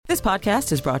This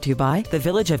podcast is brought to you by the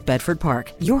Village of Bedford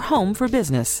Park, your home for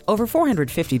business. Over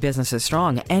 450 businesses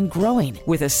strong and growing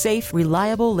with a safe,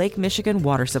 reliable Lake Michigan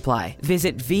water supply.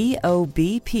 Visit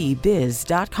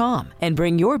VOBPBiz.com and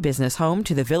bring your business home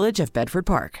to the Village of Bedford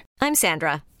Park. I'm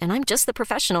Sandra, and I'm just the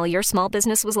professional your small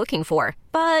business was looking for.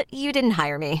 But you didn't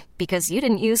hire me because you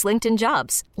didn't use LinkedIn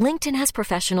Jobs. LinkedIn has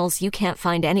professionals you can't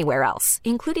find anywhere else,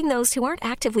 including those who aren't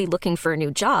actively looking for a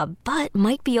new job, but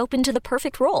might be open to the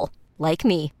perfect role, like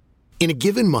me. In a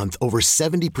given month, over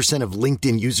 70% of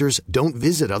LinkedIn users don't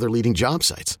visit other leading job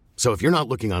sites. So if you're not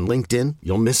looking on LinkedIn,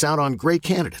 you'll miss out on great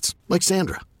candidates like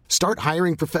Sandra. Start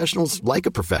hiring professionals like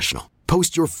a professional.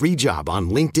 Post your free job on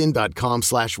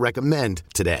linkedin.com/recommend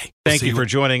today. Thank you for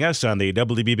joining us on the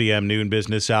WBBM Noon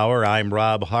Business Hour. I'm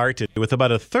Rob Hart. With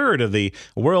about a third of the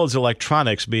world's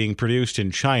electronics being produced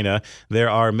in China, there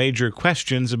are major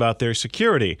questions about their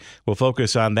security. We'll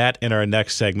focus on that in our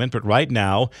next segment. But right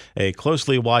now, a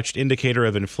closely watched indicator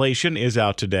of inflation is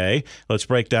out today. Let's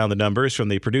break down the numbers from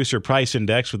the Producer Price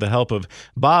Index with the help of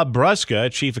Bob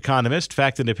Brusca, Chief Economist,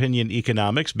 Fact and Opinion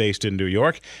Economics, based in New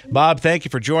York. Bob, thank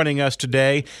you for joining us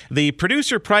today. The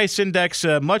Producer Price Index,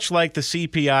 much like the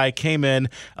CPI, came in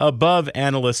above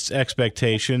analysts'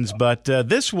 expectations, but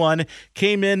this one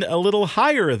came in a little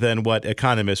higher than what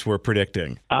economists were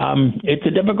predicting. It's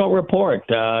a difficult report.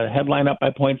 Headline up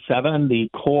by 0.7, the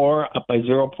core up by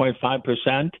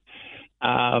 0.5%.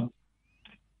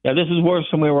 This is worse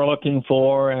than we were looking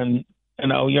for, and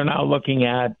you're now looking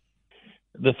at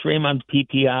the 3-month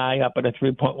PPI up at a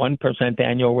 3.1%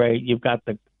 annual rate. You've got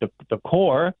the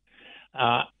core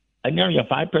nearly a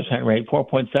 5% rate,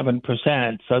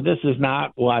 4.7%. So this is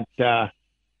not what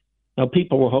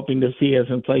people were hoping to see as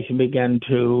inflation began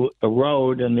to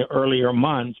erode in the earlier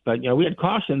months. But we had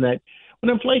cautioned that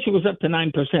when inflation was up to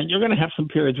 9%, you're going to have some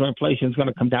periods where inflation is going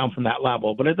to come down from that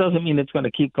level. But it doesn't mean it's going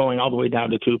to keep going all the way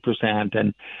down to 2%.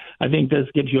 And I think this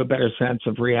gives you a better sense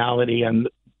of reality and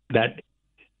that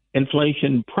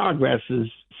inflation progress is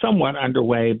somewhat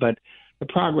underway, but the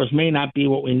progress may not be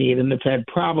what we need, and the Fed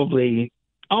probably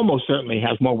almost certainly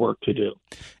has more work to do.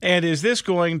 And is this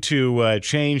going to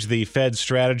change the Fed's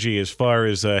strategy as far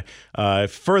as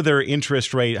further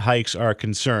interest rate hikes are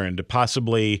concerned,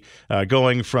 possibly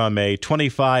going from a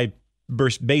 25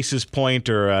 basis point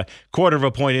or a quarter of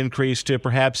a point increase to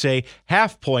perhaps a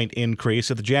half point increase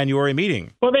at the January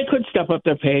meeting? Well, they could step up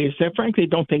their pace. I frankly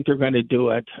don't think they're going to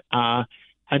do it.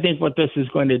 I think what this is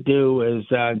going to do is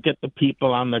get the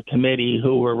people on the committee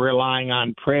who were relying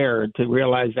on prayer to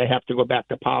realize they have to go back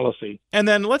to policy. And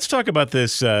then let's talk about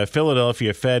this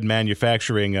Philadelphia Fed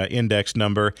Manufacturing Index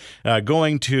number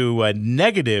going to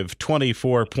negative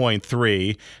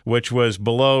 24.3, which was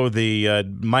below the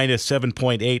minus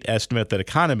 7.8 estimate that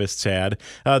economists had.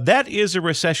 That is a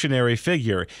recessionary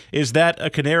figure. Is that a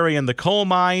canary in the coal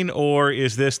mine, or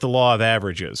is this the law of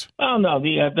averages? Well, no,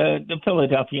 the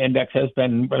Philadelphia Index has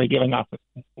been really giving off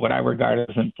what I regard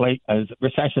as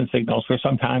recession signals for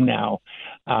some time now.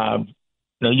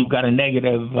 You've got a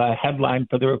negative headline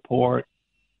for the report.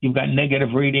 You've got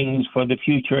negative readings for the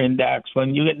future index.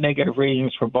 When you get negative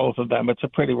readings for both of them, it's a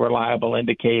pretty reliable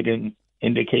indication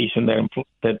that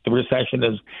the recession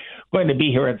is going to be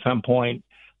here at some point.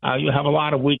 You have a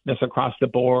lot of weakness across the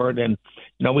board, and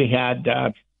we had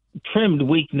trimmed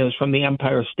weakness from the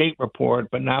Empire State Report,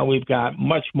 but now we've got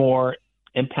much more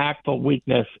impactful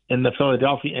weakness in the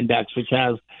Philadelphia Index, which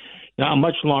has a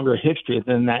much longer history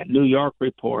than that New York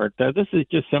report. This is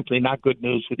just simply not good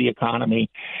news for the economy.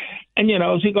 And,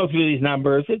 as we go through these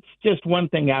numbers, it's just one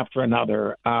thing after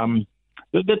another.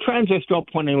 The trends are still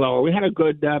pointing lower. We had a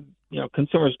good,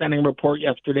 consumer spending report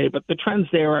yesterday, but the trends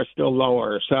there are still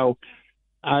lower. So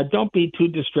don't be too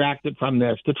distracted from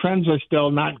this. The trends are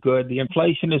still not good. The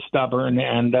inflation is stubborn,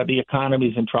 and the economy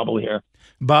is in trouble here.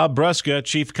 Bob Brusca,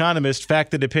 Chief Economist,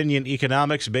 Fact and Opinion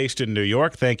Economics, based in New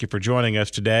York. Thank you for joining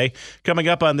us today. Coming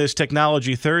up on this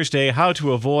Technology Thursday, how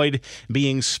to avoid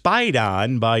being spied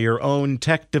on by your own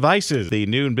tech devices. The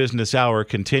Noon Business Hour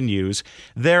continues.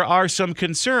 There are some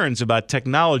concerns about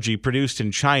technology produced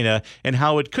in China and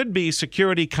how it could be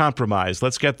security compromised.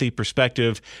 Let's get the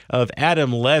perspective of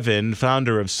Adam Levin,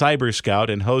 founder of Cyberscout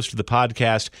and host of the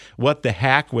podcast What the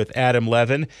Hack with Adam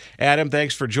Levin. Adam,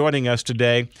 thanks for joining us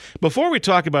today. Before we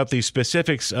talk about the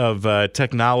specifics of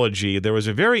technology, there was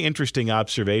a very interesting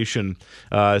observation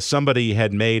somebody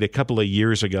had made a couple of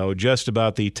years ago just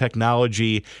about the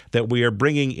technology that we are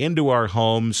bringing into our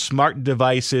homes, smart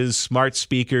devices, smart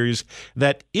speakers,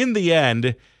 that in the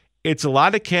end, it's a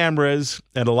lot of cameras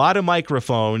and a lot of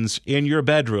microphones in your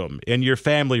bedroom, in your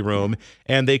family room,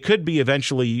 and they could be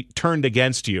eventually turned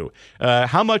against you.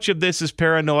 How much of this is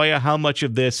paranoia? How much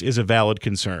of this is a valid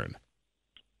concern?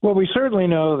 Well, we certainly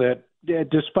know that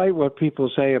despite what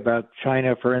people say about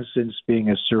China, for instance, being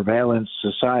a surveillance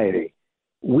society,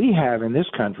 we have in this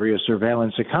country a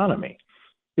surveillance economy.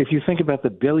 If you think about the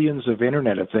billions of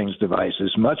Internet of Things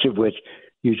devices, much of which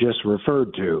you just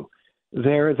referred to,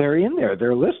 they're in there.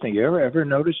 They're listening. You ever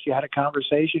notice you had a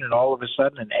conversation and all of a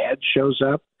sudden an ad shows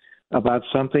up about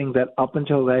something that up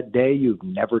until that day you've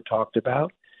never talked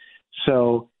about?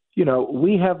 So,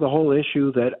 we have the whole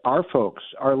issue that our folks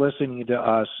are listening to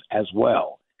us as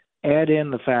well. Add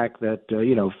in the fact that,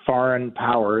 foreign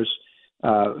powers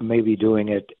may be doing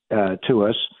it to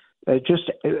us.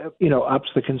 Ups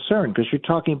the concern because you're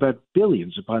talking about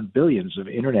billions upon billions of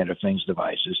Internet of Things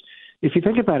devices. If you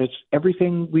think about it, it's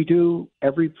everything we do,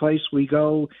 every place we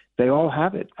go, they all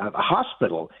have it. A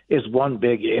hospital is one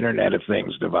big Internet of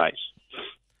Things device.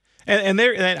 And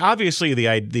obviously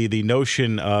the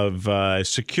notion of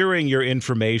securing your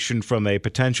information from a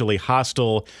potentially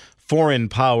hostile foreign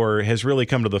power has really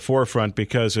come to the forefront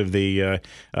because of the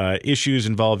issues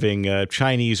involving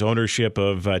Chinese ownership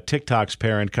of TikTok's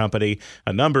parent company,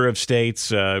 a number of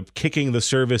states kicking the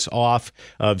service off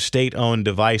of state-owned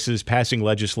devices, passing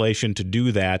legislation to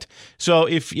do that. So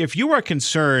if you are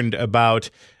concerned about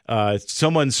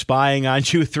someone spying on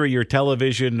you through your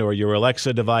television or your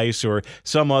Alexa device or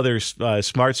some other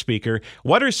smart speaker,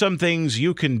 what are some things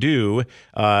you can do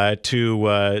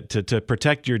to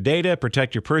protect your data,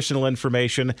 protect your personal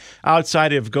information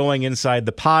outside of going inside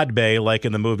the pod bay like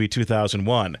in the movie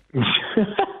 2001?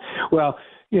 Well,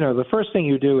 the first thing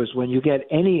you do is when you get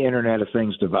any Internet of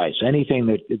Things device, anything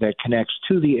that connects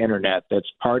to the Internet that's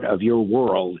part of your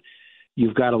world,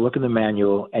 you've got to look in the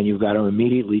manual and you've got to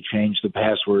immediately change the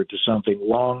password to something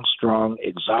long, strong,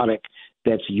 exotic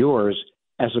that's yours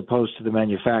as opposed to the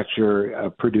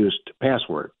manufacturer-produced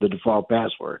password, the default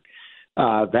password.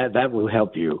 That will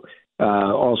help you.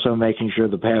 Also, making sure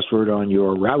the password on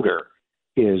your router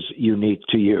is unique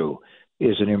to you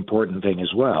is an important thing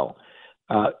as well.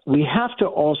 We have to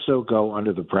also go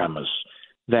under the premise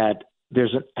that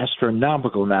there's an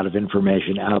astronomical amount of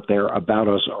information out there about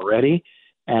us already,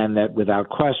 and that without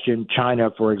question,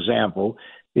 China, for example,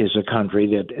 is a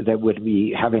country that would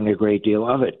be having a great deal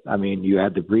of it. I mean, you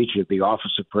had the breach of the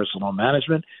Office of Personnel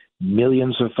Management,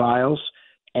 millions of files,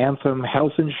 Anthem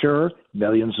Health Insurer,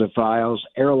 millions of files,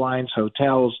 airlines,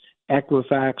 hotels,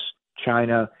 Equifax,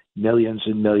 China, millions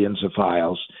and millions of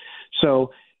files.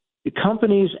 So the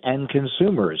companies and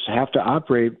consumers have to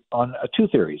operate on two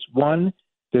theories. One,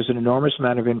 there's an enormous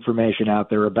amount of information out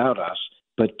there about us.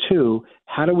 But two,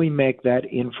 how do we make that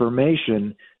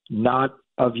information not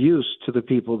of use to the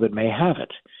people that may have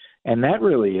it? And that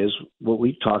really is what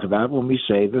we talk about when we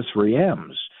say the 3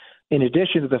 M's. In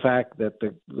addition to the fact that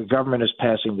the government is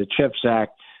passing the CHIPS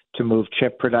Act to move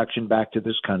chip production back to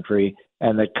this country,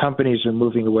 and that companies are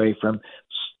moving away from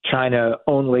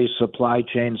China-only supply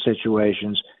chain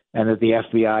situations, and that the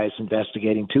FBI is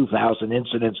investigating 2,000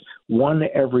 incidents, one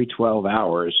every 12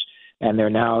 hours, and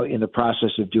they're now in the process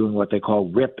of doing what they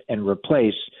call rip and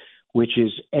replace, which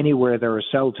is anywhere there are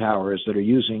cell towers that are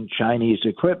using Chinese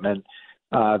equipment,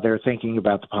 they're thinking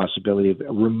about the possibility of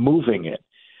removing it.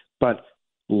 But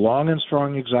long and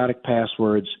strong exotic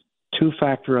passwords,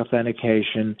 two-factor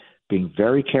authentication, being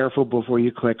very careful before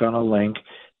you click on a link,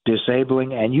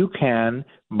 disabling, and you can,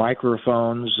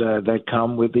 microphones that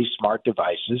come with these smart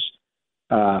devices,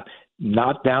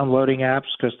 not downloading apps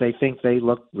because they think they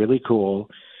look really cool,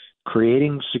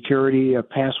 creating security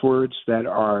passwords that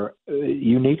are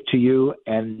unique to you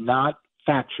and not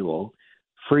factual,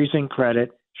 freezing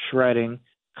credit, shredding,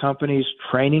 companies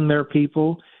training their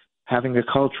people, having a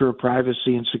culture of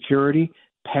privacy and security,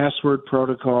 password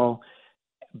protocol,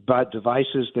 but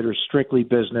devices that are strictly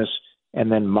business,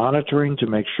 and then monitoring to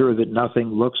make sure that nothing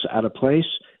looks out of place,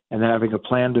 and then having a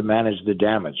plan to manage the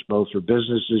damage, both for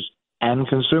businesses and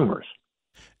consumers.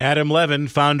 Adam Levin,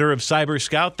 founder of Cyber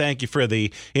Scout, thank you for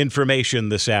the information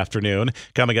this afternoon.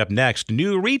 Coming up next,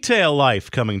 new retail life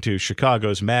coming to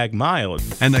Chicago's Mag Mile.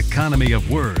 An economy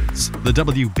of words. The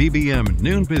WBBM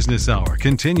Noon Business Hour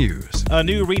continues. A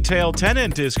new retail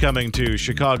tenant is coming to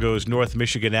Chicago's North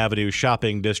Michigan Avenue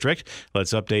shopping district.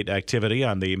 Let's update activity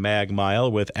on the Mag Mile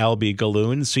with Albie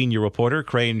Galoon, senior reporter,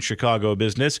 Crane Chicago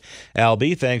Business.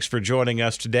 Albie, thanks for joining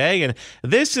us today. And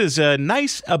this is a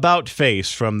nice about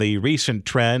face from the recent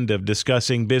trend of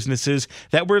discussing businesses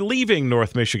that were leaving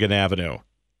North Michigan Avenue.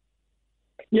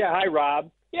 Yeah, hi, Rob.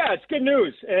 Yeah, it's good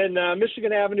news. And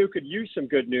Michigan Avenue could use some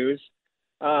good news.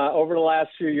 Over the last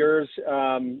few years,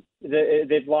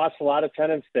 they've lost a lot of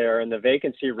tenants there, and the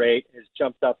vacancy rate has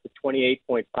jumped up to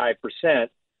 28.5%. And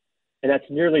that's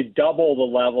nearly double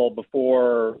the level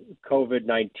before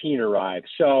COVID-19 arrived.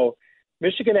 So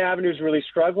Michigan Avenue is really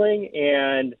struggling.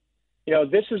 And,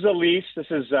 this is a lease. This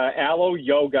is Alo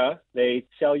Yoga. They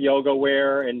sell yoga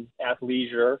wear and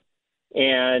athleisure.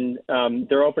 And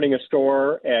they're opening a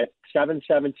store at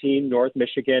 717 North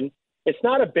Michigan. It's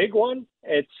not a big one.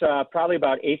 It's probably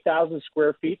about 8,000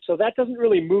 square feet. So that doesn't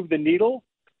really move the needle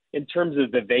in terms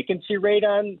of the vacancy rate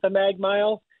on the Mag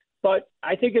Mile. But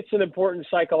I think it's an important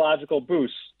psychological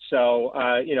boost. So,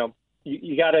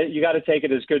 you gotta take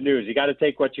it as good news. You got to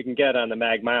take what you can get on the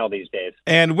Mag Mile these days.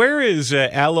 And where is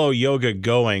Alo Yoga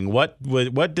going? What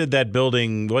did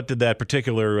that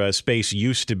particular space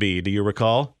used to be? Do you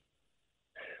recall?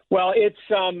 Well, it's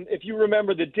if you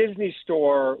remember the Disney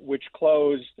store, which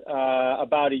closed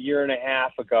about a year and a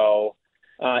half ago,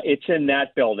 it's in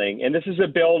that building. And this is a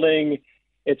building,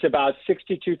 it's about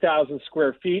 62,000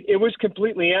 square feet. It was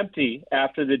completely empty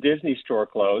after the Disney store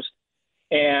closed.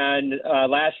 And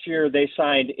last year they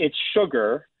signed It's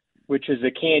Sugar, which is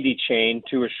a candy chain,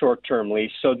 to a short-term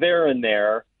lease. So they're in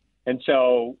there. And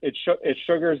so it's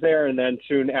Sugar's there, and then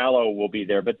soon Alo will be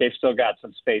there, but they've still got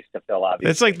some space to fill,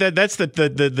 obviously. It's like that. That's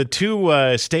the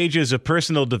two stages of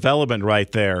personal development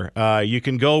right there. You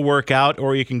can go work out,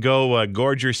 or you can go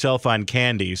gorge yourself on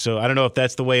candy. So I don't know if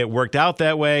that's the way it worked out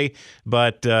that way,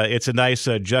 but it's a nice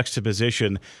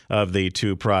juxtaposition of the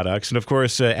two products. And of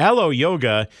course, Alo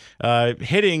Yoga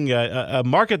hitting a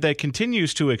market that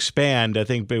continues to expand. I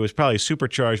think it was probably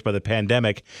supercharged by the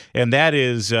pandemic, and that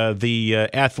is the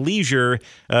athleisure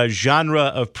genre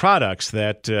of products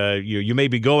that you may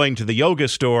be going to the yoga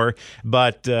store,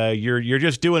 but you're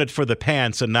just doing it for the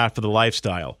pants and not for the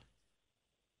lifestyle.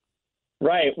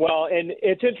 Right. Well, and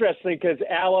it's interesting because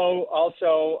Alo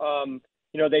also,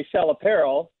 they sell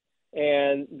apparel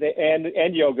and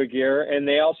yoga gear, and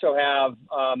they also have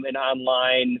an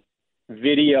online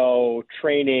video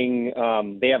training.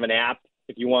 They have an app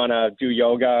if you want to do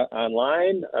yoga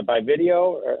online by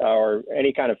video or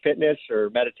any kind of fitness or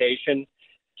meditation.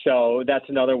 So that's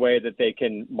another way that they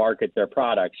can market their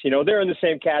products. They're in the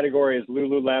same category as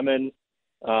Lululemon,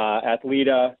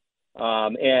 Athleta,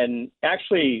 and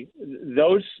actually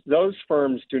those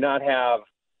firms do not have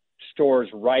stores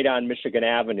right on Michigan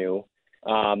Avenue.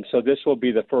 So this will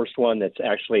be the first one that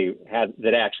actually has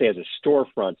a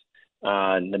storefront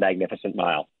on the Magnificent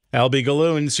Mile. Albie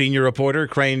Galoon, senior reporter,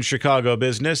 Crain's Chicago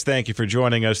Business. Thank you for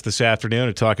joining us this afternoon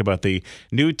to talk about the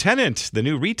new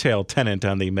retail tenant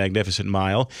on the Magnificent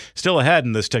Mile. Still ahead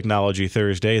in this Technology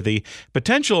Thursday, the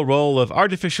potential role of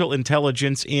artificial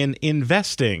intelligence in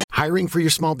investing. Hiring for your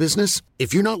small business?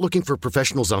 If you're not looking for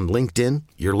professionals on LinkedIn,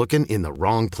 you're looking in the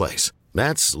wrong place.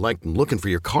 That's like looking for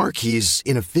your car keys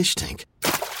in a fish tank.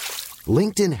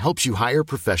 LinkedIn helps you hire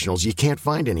professionals you can't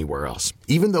find anywhere else,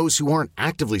 even those who aren't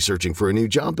actively searching for a new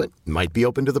job but might be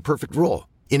open to the perfect role.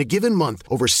 In a given month,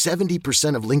 over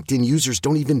 70% of LinkedIn users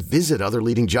don't even visit other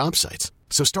leading job sites.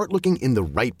 So start looking in the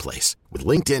right place. With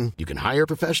LinkedIn, you can hire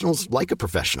professionals like a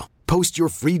professional. Post your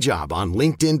free job on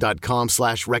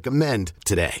linkedin.com/recommend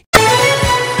today.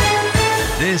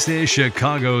 This is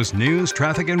Chicago's news,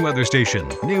 traffic, and weather station,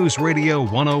 News Radio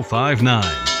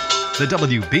 105.9. The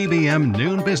WBBM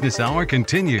Noon Business Hour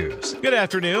continues. Good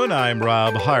afternoon. I'm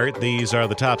Rob Hart. These are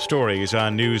the top stories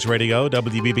on News Radio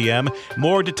WBBM.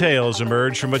 More details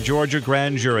emerge from a Georgia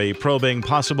grand jury probing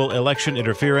possible election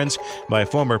interference by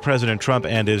former President Trump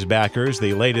and his backers.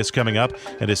 The latest coming up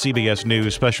in a CBS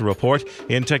News special report.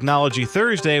 In Technology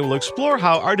Thursday, we'll explore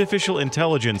how artificial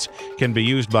intelligence can be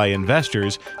used by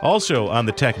investors. Also on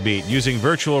the Tech Beat, using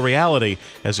virtual reality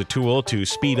as a tool to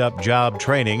speed up job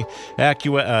training.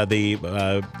 The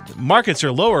markets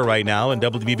are lower right now in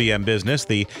WBBM business.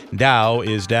 The Dow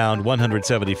is down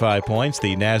 175 points.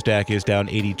 The NASDAQ is down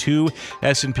 82.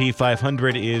 S&P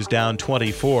 500 is down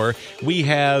 24. We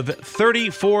have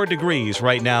 34 degrees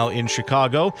right now in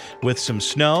Chicago with some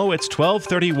snow. It's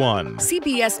 12:31.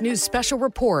 CBS News special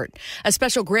report. A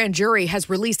special grand jury has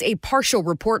released a partial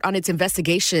report on its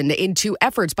investigation into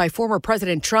efforts by former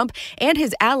President Trump and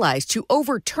his allies to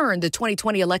overturn the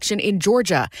 2020 election in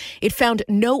Georgia. It found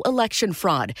no election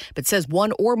fraud, but says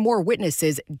one or more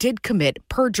witnesses did commit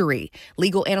perjury.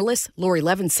 Legal analyst Lori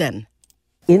Levinson.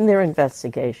 In their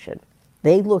investigation,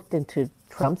 they looked into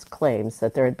Trump's claims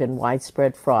that there had been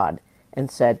widespread fraud and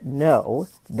said, no,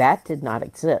 that did not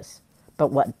exist.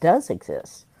 But what does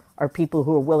exist are people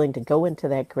who are willing to go into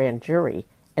that grand jury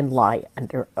and lie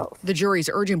under oath. The jury's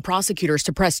urging prosecutors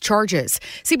to press charges.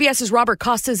 CBS's Robert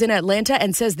Costa is in Atlanta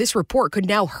and says this report could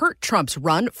now hurt Trump's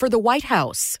run for the White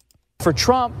House. For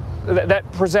Trump,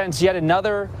 that presents yet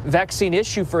another vexing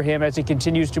issue for him as he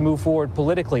continues to move forward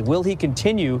politically. Will he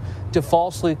continue to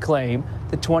falsely claim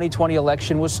the 2020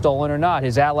 election was stolen or not?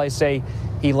 His allies say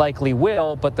he likely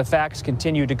will, but the facts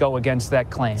continue to go against that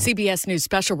claim. CBS News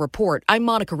Special Report. I'm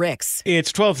Monica Ricks.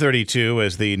 It's 12:32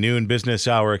 as the noon business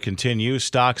hour continues.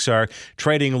 Stocks are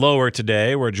trading lower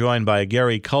today. We're joined by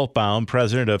Gary Kaltbaum,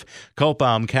 president of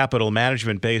Kaltbaum Capital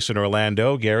Management based in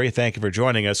Orlando. Gary, thank you for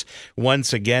joining us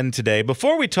once again today.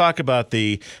 Before we talk about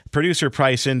the producer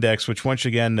price index, which once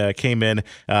again came in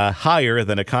higher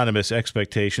than economists'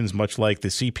 expectations, much like the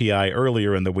CPI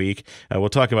earlier in the week. We'll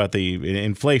talk about the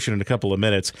inflation in a couple of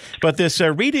minutes. But this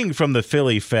reading from the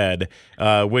Philly Fed,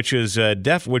 which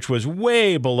was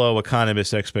way below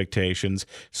economists' expectations,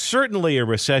 certainly a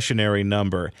recessionary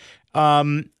number.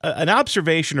 An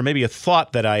observation or maybe a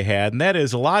thought that I had, and that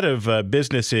is a lot of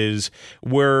businesses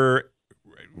were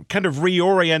kind of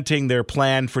reorienting their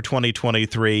plan for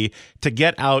 2023 to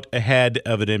get out ahead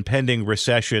of an impending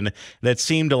recession that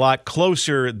seemed a lot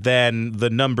closer than the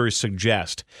numbers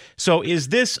suggest. So is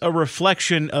this a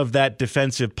reflection of that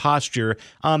defensive posture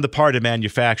on the part of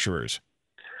manufacturers?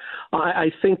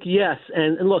 I think yes.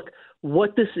 And look,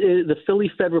 what this is, the Philly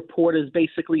Fed report is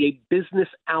basically a business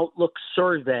outlook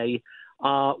survey,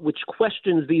 which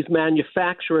questions these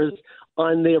manufacturers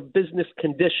on their business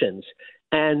conditions.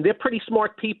 And they're pretty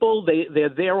smart people. They're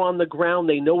there on the ground.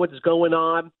 They know what's going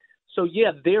on. So,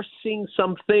 yeah, they're seeing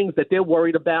some things that they're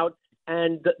worried about.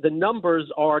 And the numbers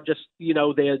are just,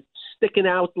 they're sticking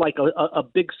out like a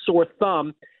big sore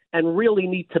thumb and really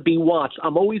need to be watched.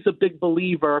 I'm always a big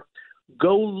believer.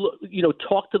 Go,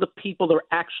 talk to the people that are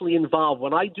actually involved.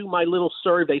 When I do my little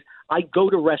surveys, I go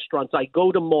to restaurants, I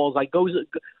go to malls, I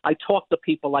talk to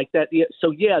people like that.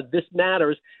 So, yeah, this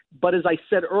matters. But as I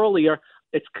said earlier,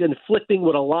 it's conflicting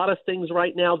with a lot of things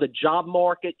right now. The job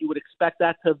market, you would expect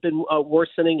that to have been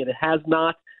worsening, and it has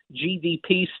not.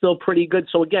 GDP still pretty good.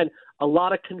 So, again, a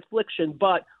lot of confliction,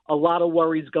 but a lot of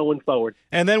worries going forward.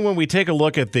 And then when we take a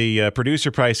look at the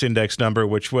producer price index number,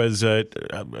 which was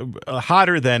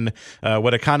hotter than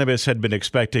what economists had been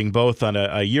expecting, both on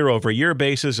a year-over-year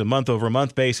basis, a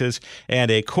month-over-month basis, and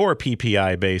a core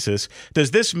PPI basis,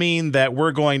 does this mean that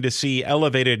we're going to see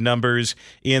elevated numbers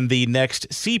in the next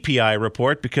CPI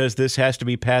report because this has to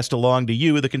be passed along to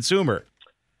you, the consumer?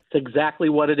 It's exactly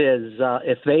what it is.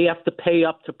 If they have to pay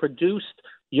up to produce,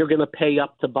 you're going to pay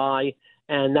up to buy.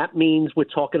 And that means we're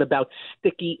talking about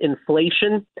sticky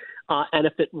inflation. And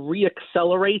if it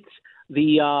reaccelerates,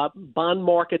 the bond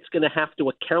market's going to have to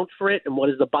account for it. And what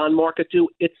does the bond market do?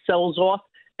 It sells off,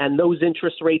 and those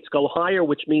interest rates go higher,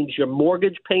 which means your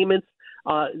mortgage payments,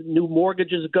 new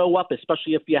mortgages go up,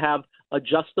 especially if you have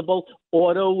adjustable.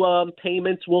 Auto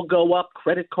payments will go up.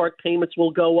 Credit card payments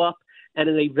will go up. And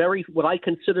in a what I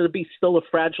consider to be still a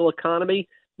fragile economy,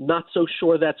 not so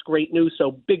sure that's great news.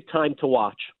 So big time to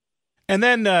watch. And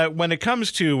then when it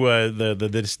comes to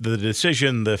the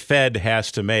decision the Fed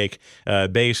has to make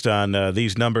based on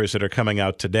these numbers that are coming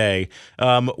out today,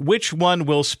 which one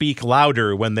will speak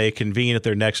louder when they convene at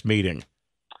their next meeting?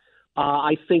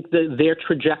 I think that their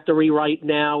trajectory right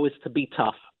now is to be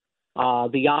tough.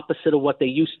 The opposite of what they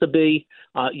used to be.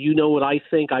 You know what I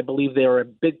think. I believe they're a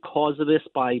big cause of this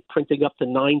by printing up to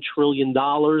 $9 trillion,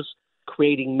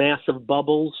 creating massive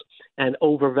bubbles and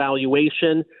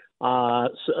overvaluation.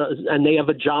 And they have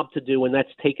a job to do, and that's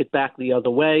take it back the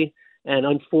other way. And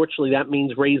unfortunately, that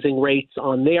means raising rates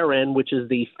on their end, which is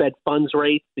the Fed funds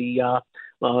rate.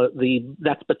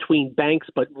 That's between banks,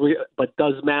 but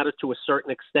does matter to a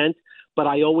certain extent. But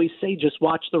I always say, just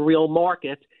watch the real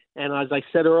market. And as I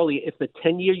said earlier, if the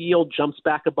 10-year yield jumps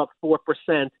back above 4%,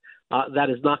 that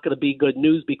is not going to be good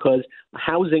news because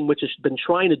housing, which has been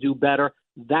trying to do better,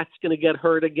 that's going to get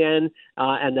hurt again.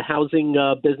 And the housing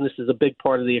business is a big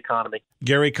part of the economy.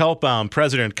 Gary Kaltbaum,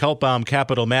 President, Kaltbaum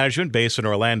Capital Management, based in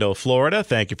Orlando, Florida.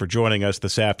 Thank you for joining us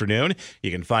this afternoon. You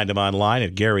can find him online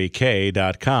at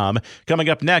GaryK.com. Coming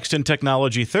up next in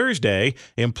Technology Thursday,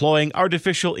 employing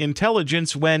artificial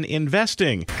intelligence when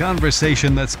investing.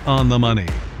 Conversation that's on the money.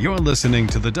 You're listening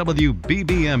to the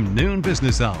WBBM Noon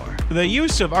Business Hour. The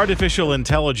use of artificial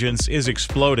intelligence is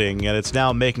exploding, and it's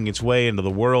now making its way into the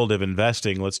world of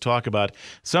investing. Let's talk about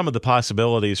some of the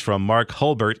possibilities from Mark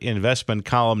Hulbert, investment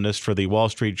columnist for the Wall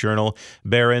Street Journal,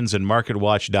 Barron's, and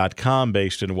MarketWatch.com,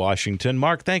 based in Washington.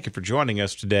 Mark, thank you for joining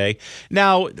us today.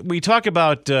 Now, we talk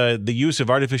about the use of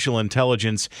artificial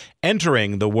intelligence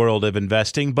entering the world of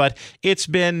investing, but it's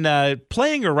been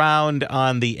playing around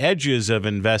on the edges of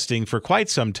investing for quite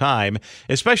some time,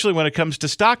 especially when it comes to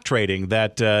stock trading,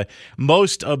 that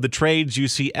most of the trades you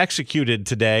see executed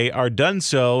today are done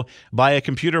so by a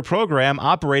computer program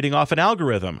operating off an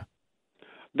algorithm.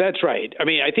 That's right. I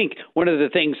mean, I think one of the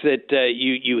things that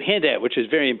you hint at, which is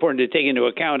very important to take into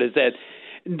account, is that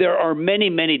there are many,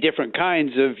 many different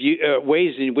kinds of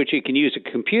ways in which you can use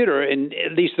a computer, and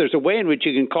at least there's a way in which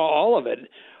you can call all of it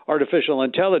artificial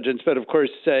intelligence. But of course,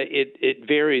 it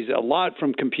varies a lot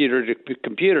from computer to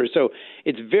computer, so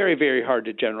it's very, very hard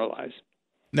to generalize.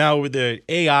 Now, the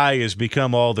AI has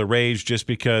become all the rage just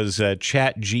because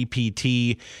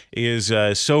ChatGPT is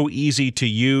so easy to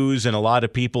use, and a lot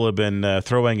of people have been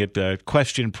throwing at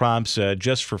question prompts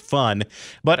just for fun.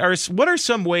 But what are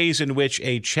some ways in which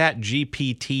a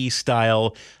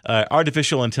ChatGPT-style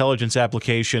artificial intelligence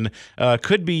application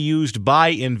could be used by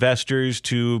investors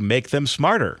to make them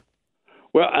smarter?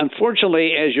 Well,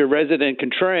 unfortunately, as your resident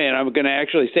contrarian, I'm going to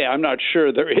actually say I'm not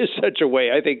sure there is such a way.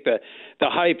 I think the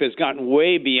hype has gotten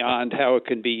way beyond how it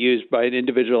can be used by an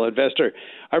individual investor.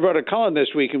 I wrote a column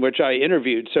this week in which I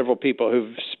interviewed several people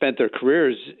who've spent their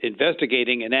careers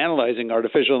investigating and analyzing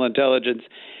artificial intelligence,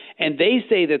 and they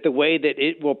say that the way that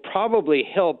it will probably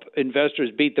help investors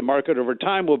beat the market over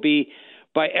time will be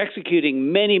by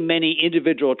executing many, many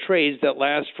individual trades that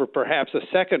last for perhaps a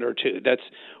second or two. That's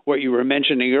what you were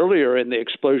mentioning earlier in the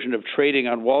explosion of trading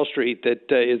on Wall Street, that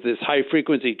is this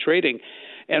high-frequency trading.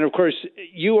 And, of course,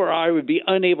 you or I would be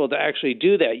unable to actually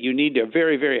do that. You need a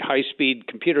very, very high-speed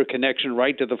computer connection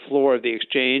right to the floor of the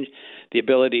exchange, the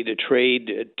ability to trade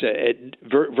at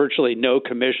virtually no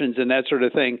commissions and that sort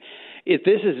of thing. If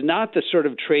this is not the sort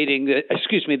of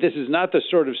this is not the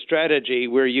sort of strategy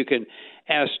where you can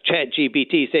ask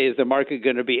ChatGPT, say, is the market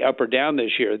going to be up or down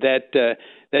this year?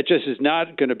 That just is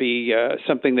not going to be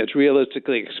something that's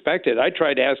realistically expected. I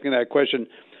tried asking that question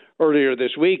earlier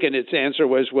this week, and its answer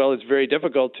was, well, it's very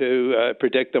difficult to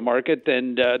predict the market,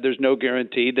 and there's no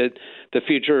guarantee that the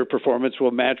future performance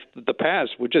will match the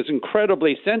past, which is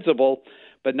incredibly sensible,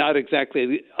 but not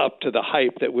exactly up to the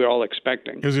hype that we're all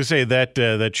expecting. I was going to say that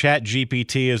the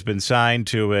ChatGPT has been signed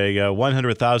to a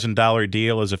 $100,000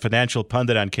 deal as a financial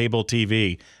pundit on cable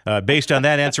TV based on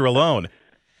that answer alone.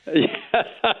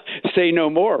 Say no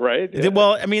more, right? Yeah.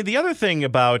 Well, I mean, the other thing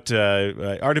about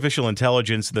artificial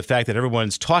intelligence, the fact that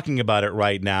everyone's talking about it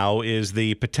right now, is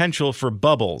the potential for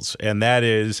bubbles. And that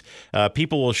is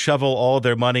people will shovel all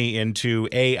their money into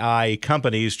AI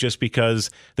companies just because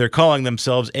they're calling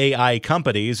themselves AI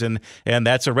companies, and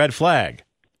that's a red flag.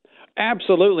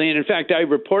 Absolutely. And in fact, I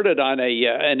reported on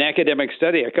an academic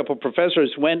study. A couple of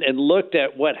professors went and looked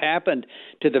at what happened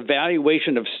to the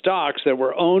valuation of stocks that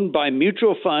were owned by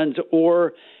mutual funds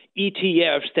or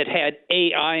ETFs that had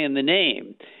AI in the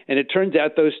name. And it turns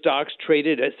out those stocks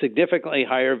traded at significantly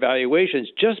higher valuations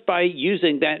just by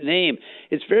using that name.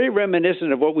 It's very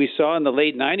reminiscent of what we saw in the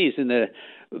late 90s in the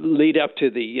lead up to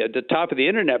the top of the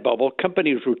internet bubble.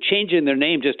 Companies were changing their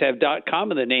name just to have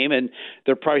 .com in the name, and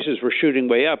their prices were shooting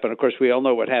way up. And, of course, we all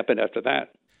know what happened after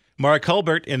that. Mark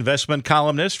Hulbert, investment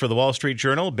columnist for the Wall Street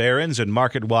Journal, Barron's, and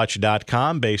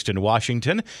MarketWatch.com, based in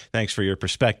Washington. Thanks for your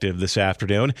perspective this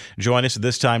afternoon. Join us at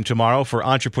this time tomorrow for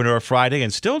Entrepreneur Friday,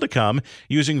 and still to come,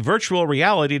 using virtual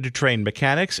reality to train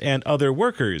mechanics and other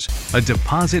workers. A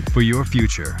deposit for your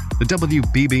future. The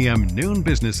WBBM Noon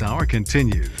Business Hour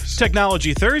continues.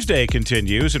 Technology Thursday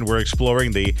continues, and we're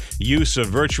exploring the use of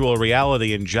virtual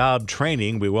reality in job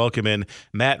training. We welcome in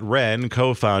Matt Wren,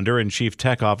 co-founder and chief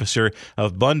tech officer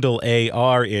of Bundle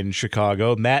AR in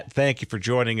Chicago. Matt, thank you for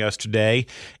joining us today.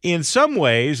 In some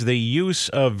ways, the use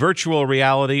of virtual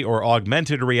reality or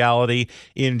augmented reality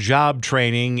in job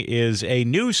training is a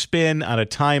new spin on a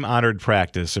time-honored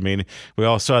practice. I mean, we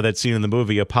all saw that scene in the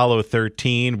movie Apollo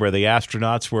 13 where the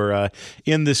astronauts were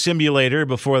in the simulator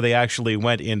before they actually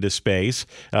went into space.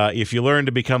 If you learn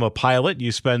to become a pilot,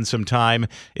 you spend some time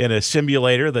in a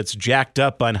simulator that's jacked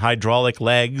up on hydraulic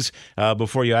legs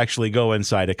before you actually go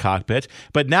inside a cockpit.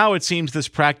 But now it seems this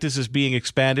practice is being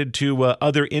expanded to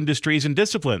other industries and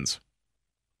disciplines.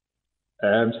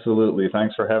 Absolutely.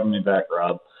 Thanks for having me back,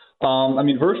 Rob.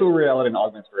 Virtual reality and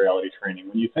augmented reality training,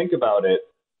 when you think about it,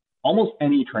 almost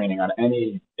any training on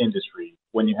any industry,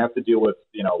 when you have to deal with,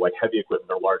 like heavy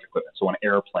equipment or large equipment, so an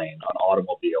airplane, an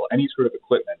automobile, any sort of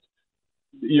equipment,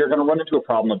 you're going to run into a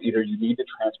problem of either you need to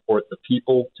transport the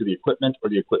people to the equipment or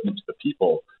the equipment to the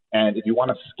people. And if you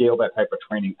want to scale that type of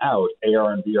training out,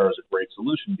 AR and VR is a great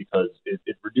solution because it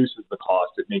reduces the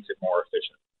cost. It makes it more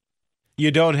efficient.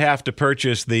 You don't have to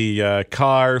purchase the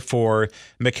car for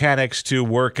mechanics to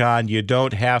work on. You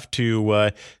don't have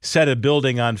to set a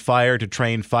building on fire to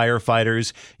train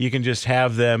firefighters. You can just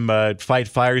have them fight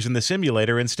fires in the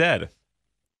simulator instead.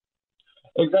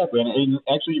 Exactly. And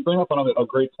actually, you bring up a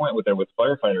great point with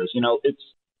firefighters. It's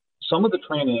some of the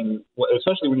training,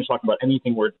 especially when you're talking about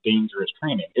anything where it's dangerous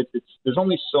training, there's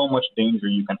only so much danger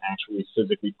you can actually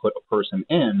physically put a person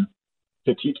in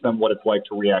to teach them what it's like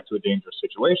to react to a dangerous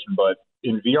situation. But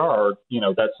in VR,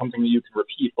 that's something that you can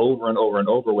repeat over and over and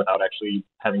over without actually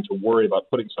having to worry about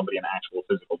putting somebody in actual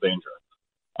physical danger.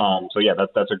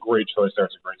 That's a great choice there.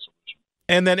 It's a great solution.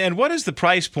 And what is the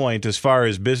price point as far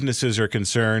as businesses are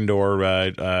concerned,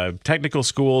 or technical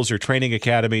schools or training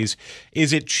academies?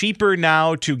 Is it cheaper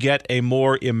now to get a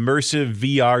more immersive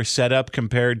VR setup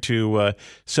compared to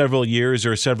several years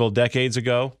or several decades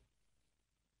ago?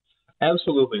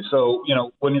 Absolutely. So,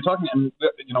 when you're talking, and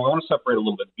we want to separate a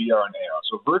little bit VR and AR.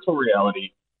 So virtual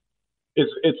reality,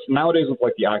 it's nowadays with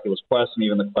like the Oculus Quest and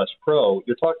even the Quest Pro,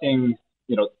 you're talking,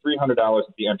 $300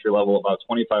 at the entry level, about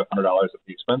 $2,500 at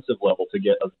the expensive level to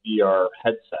get a VR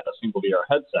headset, a single VR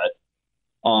headset.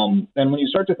 And when you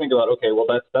start to think about, okay, well,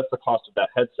 that's the cost of that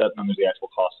headset, and then there's the actual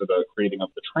cost of the creating of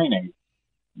the training.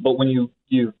 But when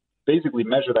you basically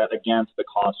measure that against the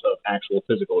cost of actual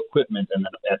physical equipment, and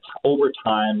then over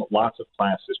time, lots of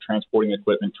classes, transporting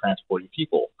equipment, transporting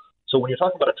people. So when you're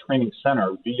talking about a training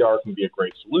center, VR can be a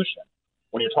great solution.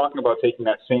 When you're talking about taking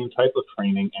that same type of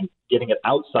training and getting it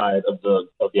outside of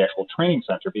the actual training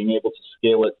center, being able to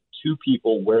scale it to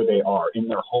people where they are, in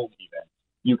their home even,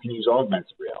 you can use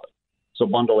augmented reality. So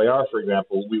Bundle AR, for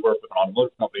example, we work with an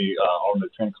automotive company,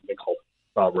 automotive training company called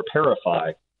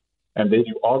Repairify, and they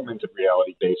do augmented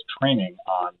reality-based training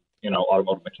on,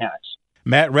 automotive mechanics.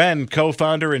 Matt Wren,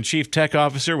 co-founder and chief tech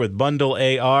officer with Bundle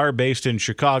AR, based in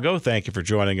Chicago. Thank you for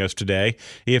joining us today.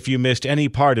 If you missed any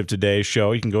part of today's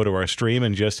show, you can go to our stream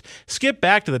and just skip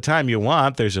back to the time you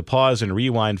want. There's a pause and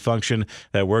rewind function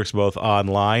that works both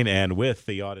online and with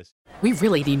the Odyssey. We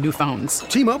really need new phones.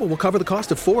 T-Mobile will cover the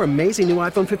cost of 4 amazing new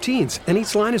iPhone 15s, and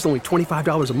each line is only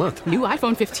 $25 a month. New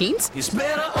iPhone 15s? It's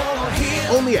better over here.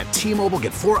 Only at T-Mobile,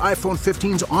 get 4 iPhone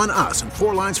 15s on us and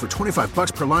 4 lines for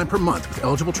 $25 per line per month with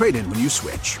eligible trade-in when you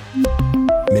switch.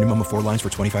 Minimum of 4 lines for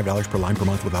 $25 per line per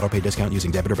month with autopay discount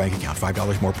using debit or bank account.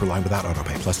 $5 more per line without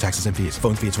autopay, plus taxes and fees.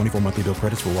 Phone fee at 24 monthly bill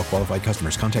credits for well-qualified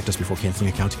customers. Contact us before canceling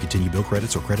account to continue bill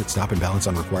credits or credit stop and balance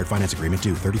on required finance agreement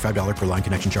due. $35 per line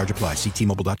connection charge applies. See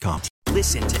T-Mobile.com.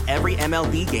 Listen to every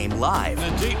MLB game live.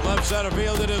 In the deep left center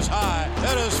field, it is high,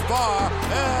 it is far,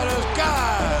 it is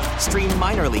gone. Stream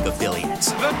minor league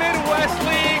affiliates. The Midwest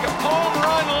League home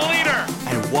run leader.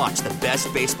 And watch the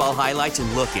best baseball highlights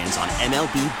and look-ins on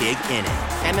MLB Big Inning.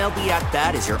 MLB At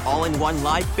Bat is your all-in-one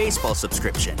live baseball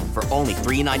subscription for only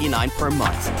 $3.99 per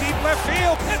month. Deep left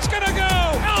field, it's gonna go.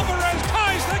 Alvarez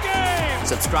ties the game.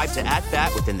 Subscribe to At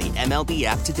Bat within the MLB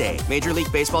app today. Major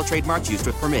League Baseball trademarks used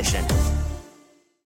with permission.